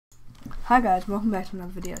Hi guys, welcome back to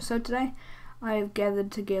another video. So today I have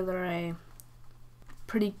gathered together a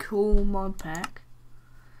pretty cool mod pack.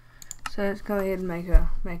 So let's go ahead and make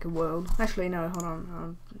a world. Actually no, hold on,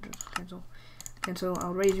 I'll just cancel.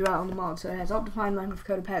 I'll read you out on the mod. So it has Optifine, Minecraft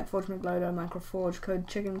Code Pack, Forge McLoader, Minecraft Forge, Code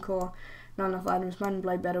Chicken Core, Not Enough Items, Mining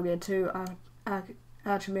Blade, Battle Gear 2,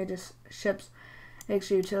 Archimedes Ships,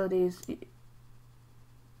 Extra Utilities,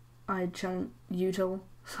 Util,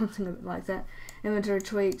 something like that. Inventory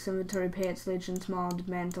tweaks, inventory pets, legends mod,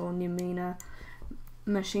 mantle, Numina,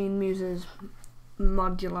 machine muses,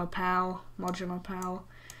 modular power,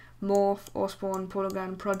 morph, or spawn, portal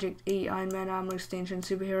gun, project E, Iron Man armor extension,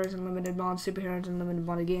 superheroes unlimited mod, superheroes unlimited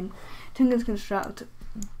mod again, Tinker's construct,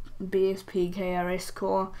 BSP KRS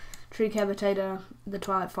core, tree cavitator, the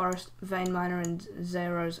Twilight Forest, vein miner, and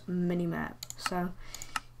Zero's minimap. So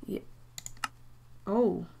yeah.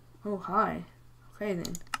 Oh hi. Okay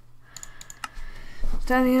then.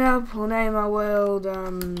 Standing it up, we'll name our world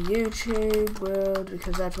YouTube world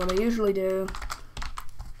because that's what I usually do,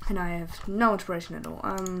 and I have no inspiration at all.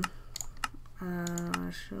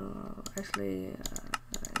 Sure, actually,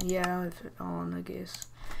 yeah, I'll put it on, I guess.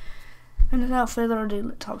 And without further ado,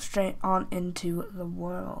 let's hop straight on into the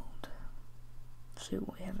world. See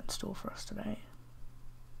what we have in store for us today.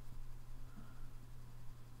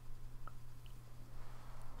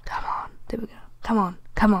 Come on, there we go. Come on.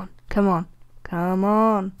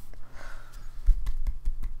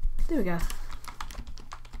 There we go.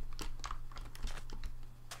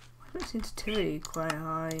 Why is my sensitivity quite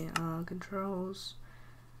high? Controls.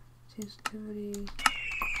 Sensitivity.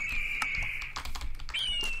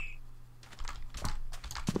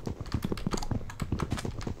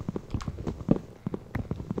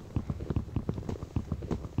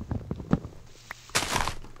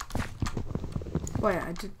 Wait,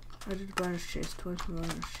 I did a bonus chest. Where's the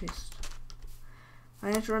bonus chest? I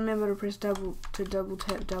have to remember to press double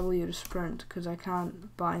tap W to sprint because I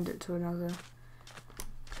can't bind it to another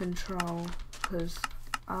control because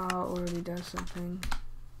R already does something.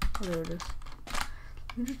 Oh, there it is.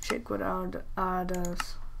 Let me just check what R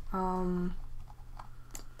does.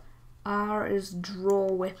 R is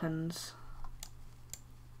draw weapons.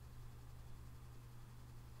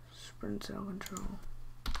 Sprint cell control.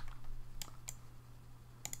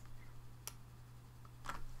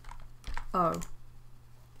 Oh.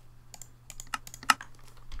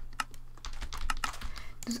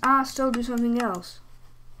 Does R still do something else?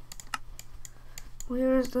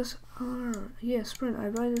 Where is this R? Yeah, sprint. I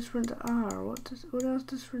buy the sprint to R. What else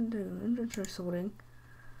does sprint do? Inventory sorting.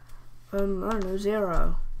 I don't know,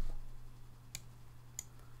 0.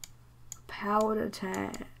 Powered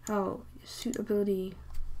attack. Oh, suit ability.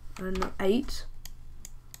 8.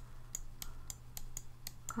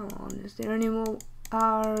 Come on, is there any more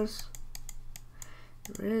R's?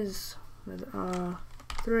 There is with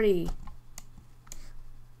R3.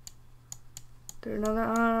 There another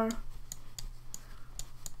R?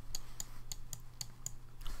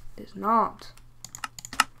 There's not.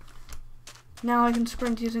 Now I can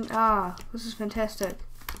sprint using R. This is fantastic.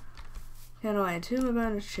 Anyway, to my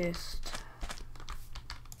bonus chest.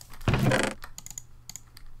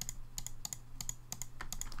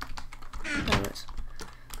 Let's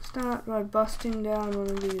start by busting down one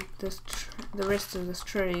of the rest of this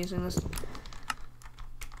tree using this.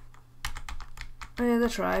 Oh yeah,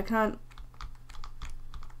 that's right. I can't.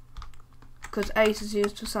 Because 8 is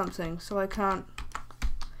used for something, so I can't.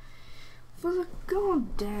 For the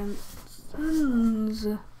goddamn sons.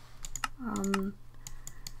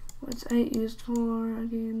 What's 8 used for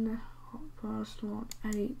again? Hot bar slot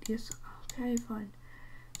 8. Yes, okay, fine.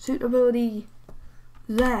 Suitability.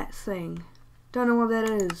 That thing. Don't know what that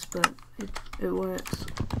is, but it works.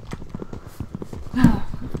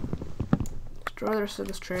 Destroy the rest of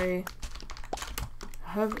this tree. I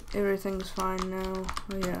hope everything's fine now.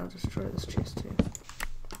 Oh yeah, I'll destroy this chest too.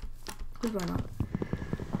 Because why not?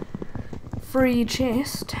 Free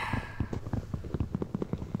chest.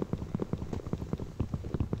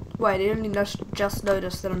 Wait, I didn't just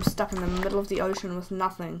notice that I'm stuck in the middle of the ocean with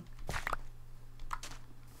nothing.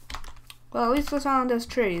 Well, at least this island has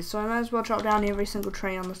trees, so I might as well chop down every single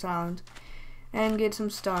tree on this island and get some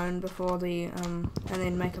stone before the and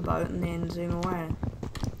then make a boat and then zoom away.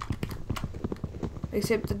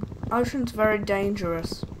 Except the ocean's very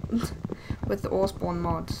dangerous with the ore spawn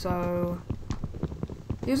mod, so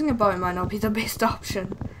using a boat might not be the best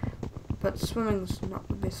option. But swimming's not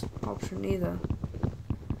the best option either.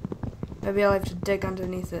 Maybe I'll have to dig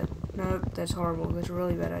underneath it. Nope, that's horrible. That's a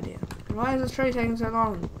really bad idea. And why is this tree taking so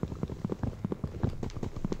long?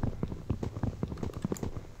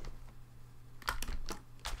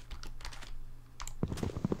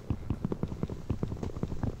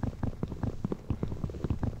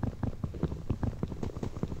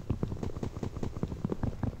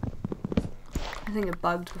 I think it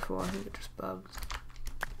bugged before. I think it just bugged.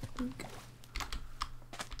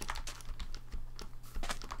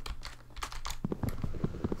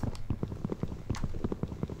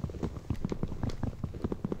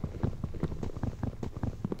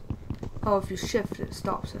 Oh, if you shift it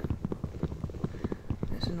stops it.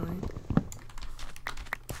 That's annoying.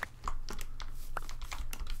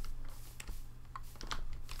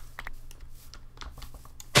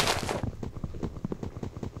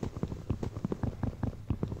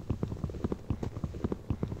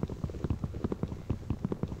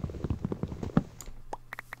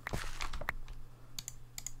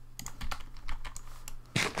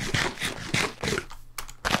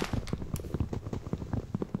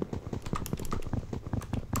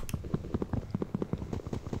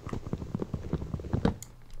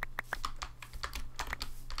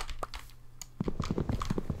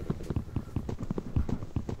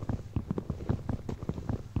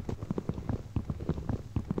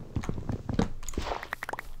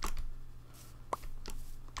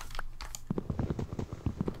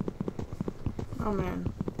 Oh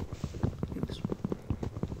man. Oops.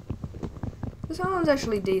 This island's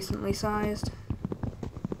actually decently sized.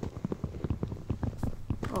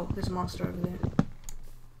 Oh, there's a monster over there.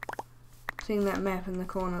 Seeing that map in the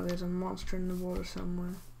corner, there's a monster in the water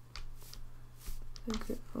somewhere. I think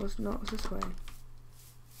it was not this way.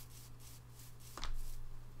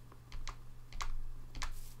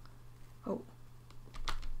 Oh.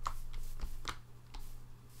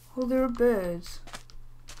 Oh, there are birds.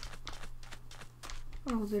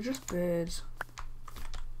 Oh, they're just birds.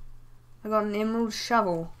 I got an emerald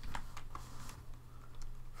shovel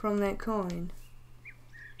from that coin.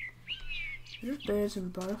 They're just birds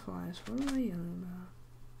and butterflies. What am I yelling about?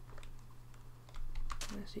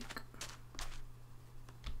 Classic.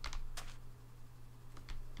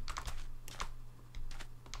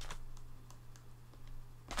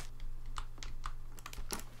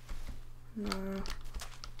 No.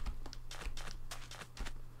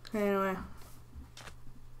 Anyway.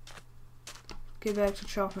 Get back to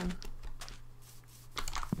chopping.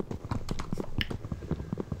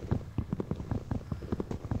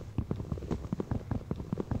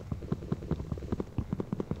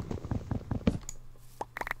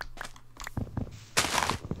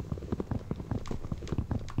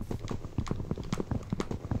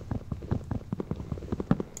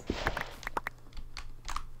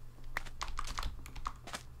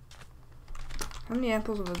 How many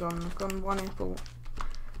apples have I gotten? I've gotten 1 apple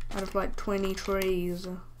out of like 20 trees.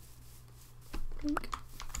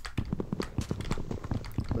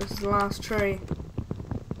 This is the last tree.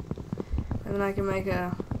 And then I can make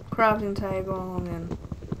a crafting table and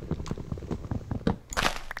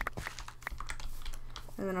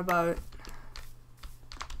then a boat.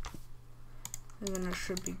 And then it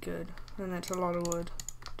should be good. And that's a lot of wood.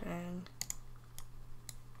 Dang.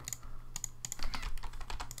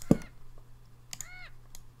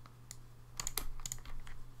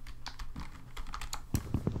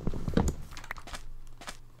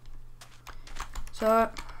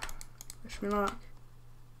 So, wish me luck.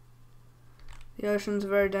 The ocean's a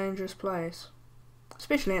very dangerous place,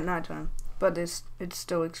 especially at night time, but it's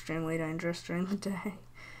still extremely dangerous during the day.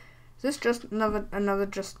 Is this just another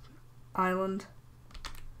just island?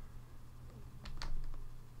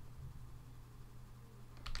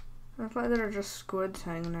 I feel like there are just squids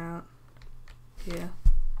hanging out here.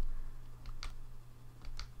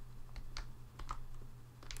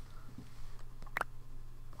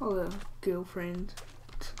 Oh, the girlfriend.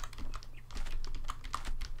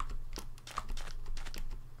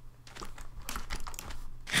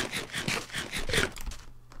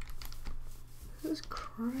 This is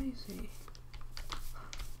crazy.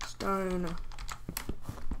 Stone.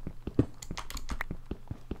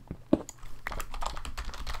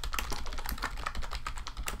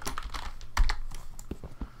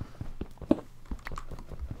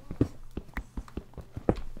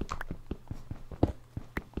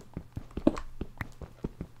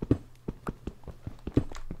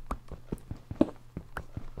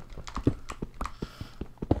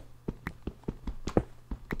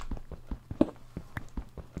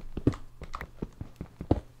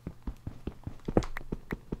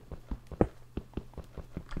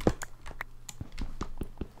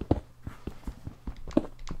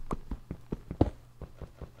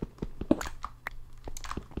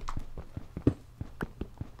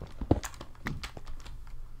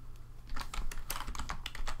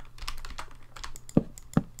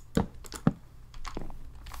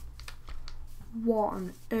 What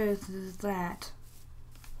on earth is that?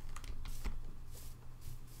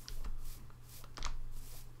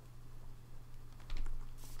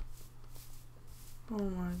 Oh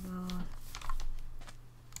my god.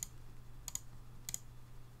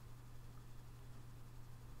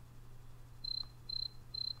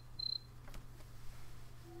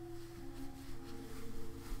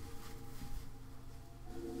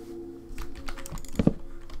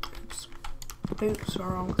 Oops. Oops, the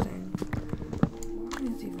wrong thing. What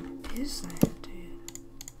even is that, dude?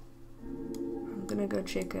 I'm gonna go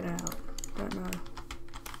check it out. Don't know.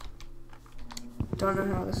 Don't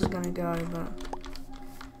know how this is gonna go, but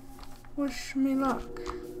wish me luck.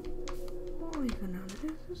 What even on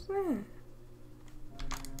earth is that?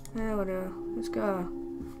 There we go. Let's go.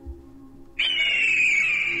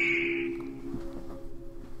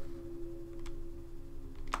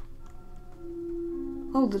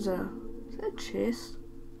 Oh, is that a chest?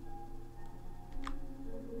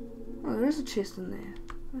 Oh, there is a chest in there.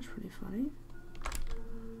 That's pretty funny.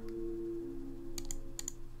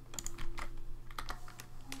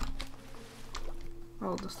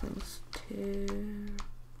 Oh, this thing's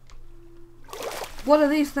What are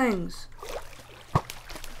these things?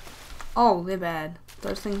 Oh, they're bad.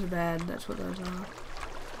 Those things are bad. That's what those are.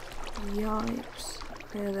 Yipes.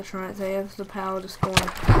 Yeah, that's right. They have the power to spawn a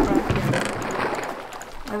Kraken.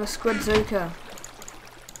 I have a Squidzuka.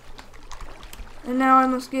 And now I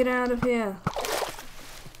must get out of here.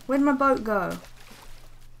 Where'd my boat go?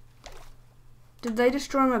 Did they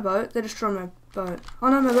destroy my boat? They destroyed my boat. Oh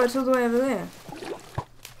no, my boat's all the way over there.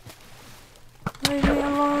 Leave me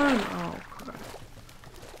alone. Oh crap.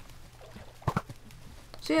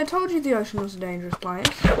 See, I told you the ocean was a dangerous place.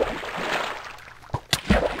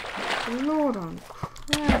 Lord on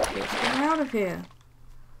crap, let's get out of here.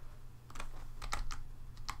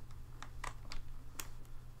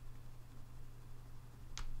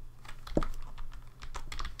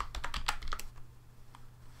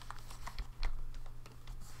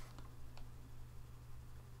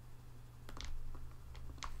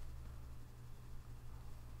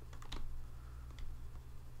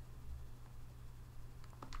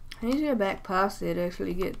 I need to go back past there to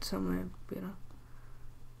actually get somewhere better.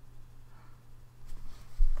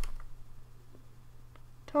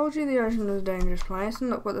 Told you the ocean was a dangerous place,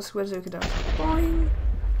 and look what the Squidzuka does. Boing!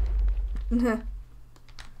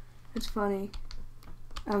 It's funny.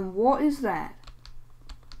 And what is that?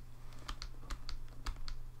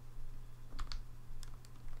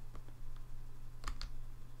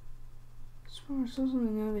 I saw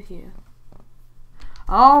something over here.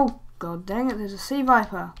 Oh! God dang it, there's a sea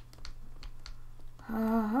viper.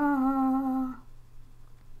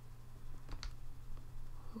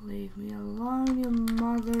 Leave me alone, you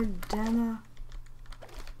mother dammer.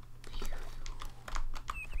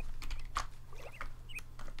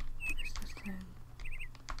 What is this thing?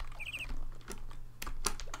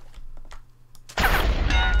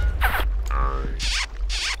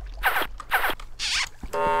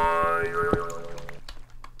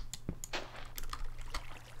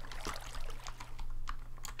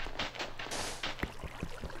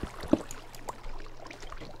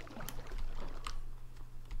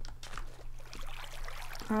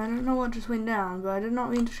 I don't know what just went down, but I did not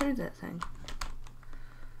mean to shoot that thing.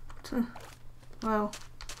 Well,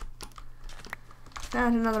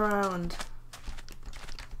 found another island.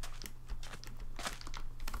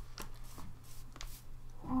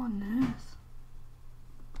 What on earth?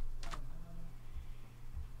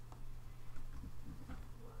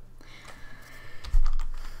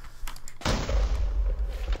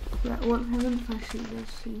 Right, what happened if I shoot this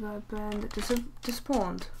sea viper and it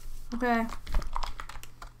despawned? Okay.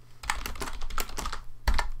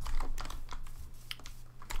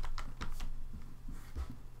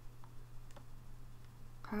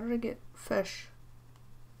 How did I get fish?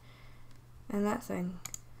 And that thing.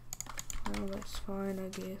 Well, that's fine, I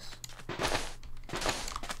guess.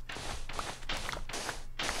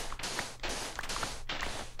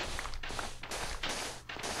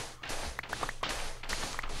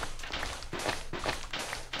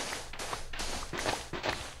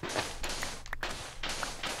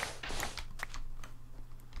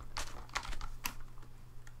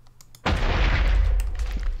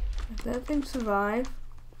 If that thing survived,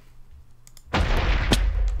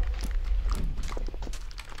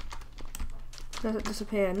 does it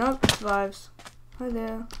disappear? Nope, it survives. Hi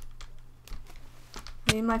there.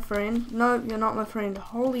 Are you my friend? No, you're not my friend.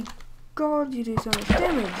 Holy God, you do so much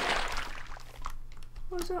damage.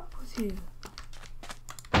 What's up with you?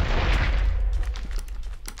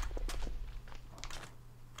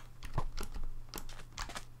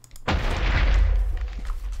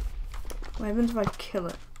 What happens if I kill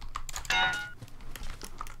it?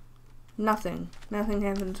 Nothing. Nothing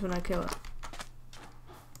happens when I kill it.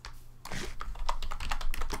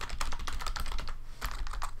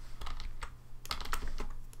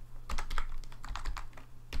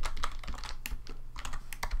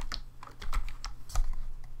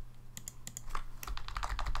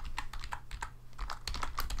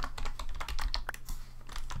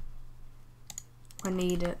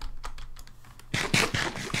 need it.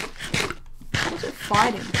 What's it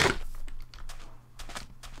fighting?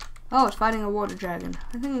 Oh, it's fighting a water dragon.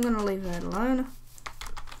 I think I'm gonna leave that alone.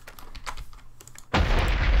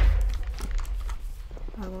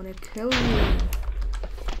 I wanna kill you.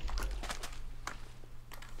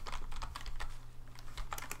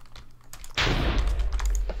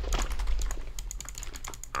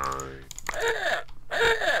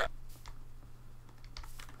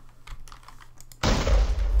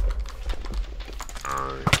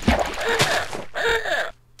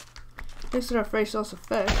 This is our free source of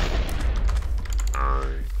fish.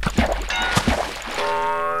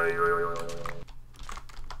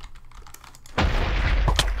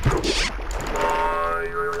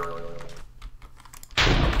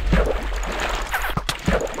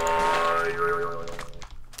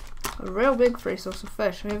 A real big free source of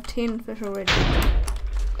fish. We have 10 fish already.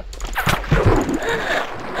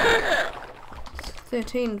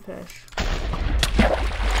 13 fish.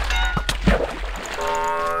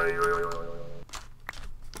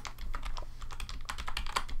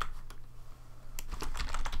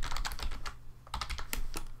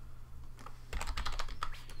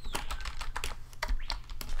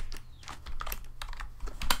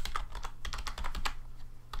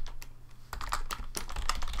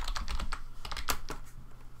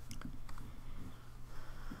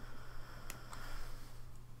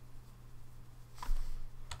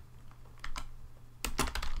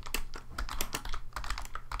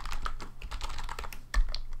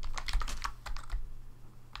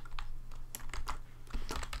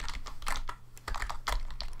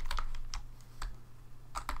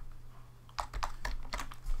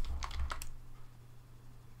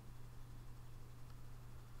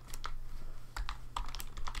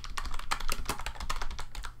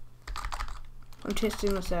 I'm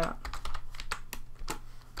testing this out.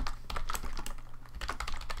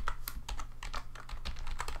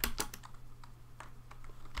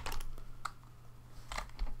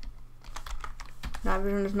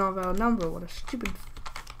 Nitrogen is not a valid number. What a stupid.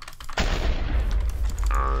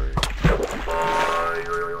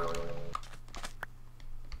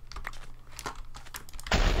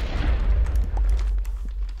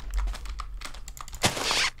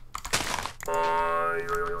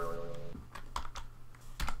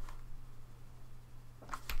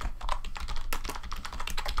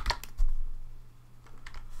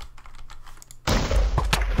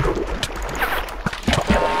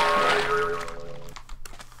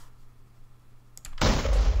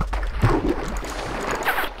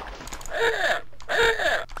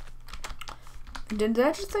 Did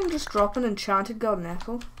that thing just drop an enchanted golden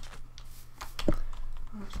apple?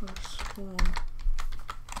 That's what I sworn.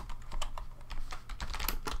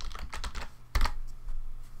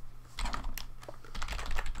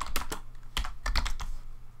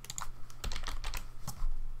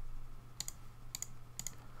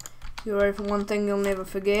 You ready for one thing you'll never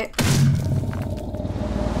forget?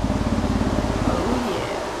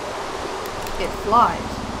 Oh yeah. It flies.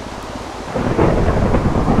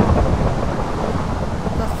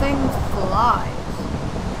 Thing flies.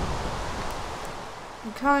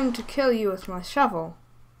 I'm coming to kill you with my shovel.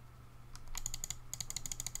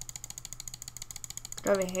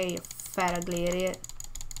 Get over here, you fat ugly idiot.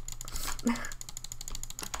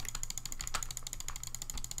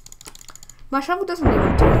 My shovel doesn't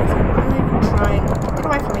even do anything. I'm not even trying. Get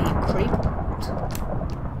away from me, you creep.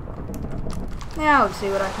 Now let's see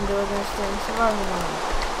what I can do against him. Survival mode.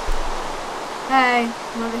 Hey,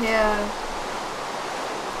 I'm over here.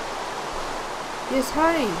 Yes,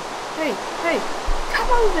 hey, come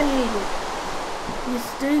over here, you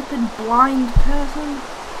stupid blind person.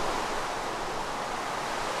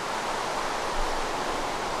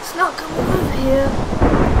 It's not coming over here. I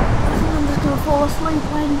think I'm just gonna fall asleep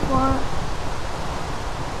waiting for it.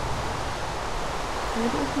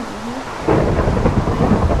 Maybe it's not here.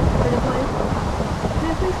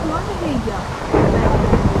 Please come over here, you.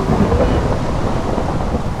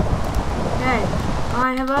 Hey,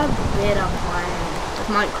 I have a better plan. This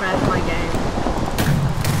might crash my game.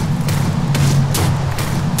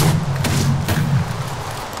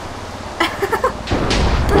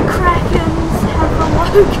 The Krakens have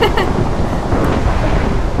awoken!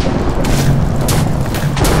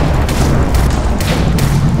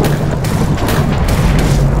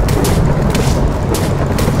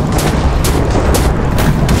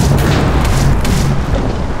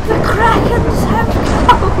 The Krakens have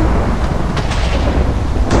come!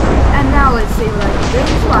 Now let's see what I can do.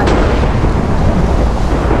 Slide.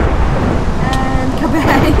 And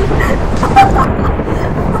kabang!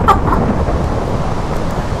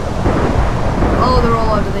 Oh, they're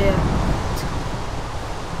all over there.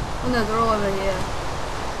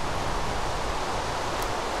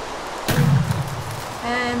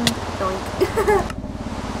 Doink.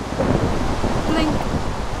 Blink.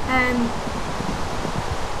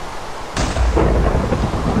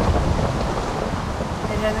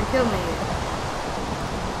 It hasn't killed me yet.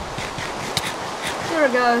 There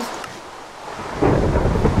it goes.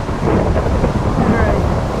 Alright.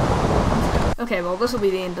 Okay, well, this will be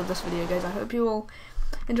the end of this video, guys. I hope you all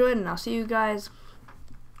enjoyed, and I'll see you guys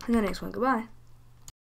in the next one. Goodbye.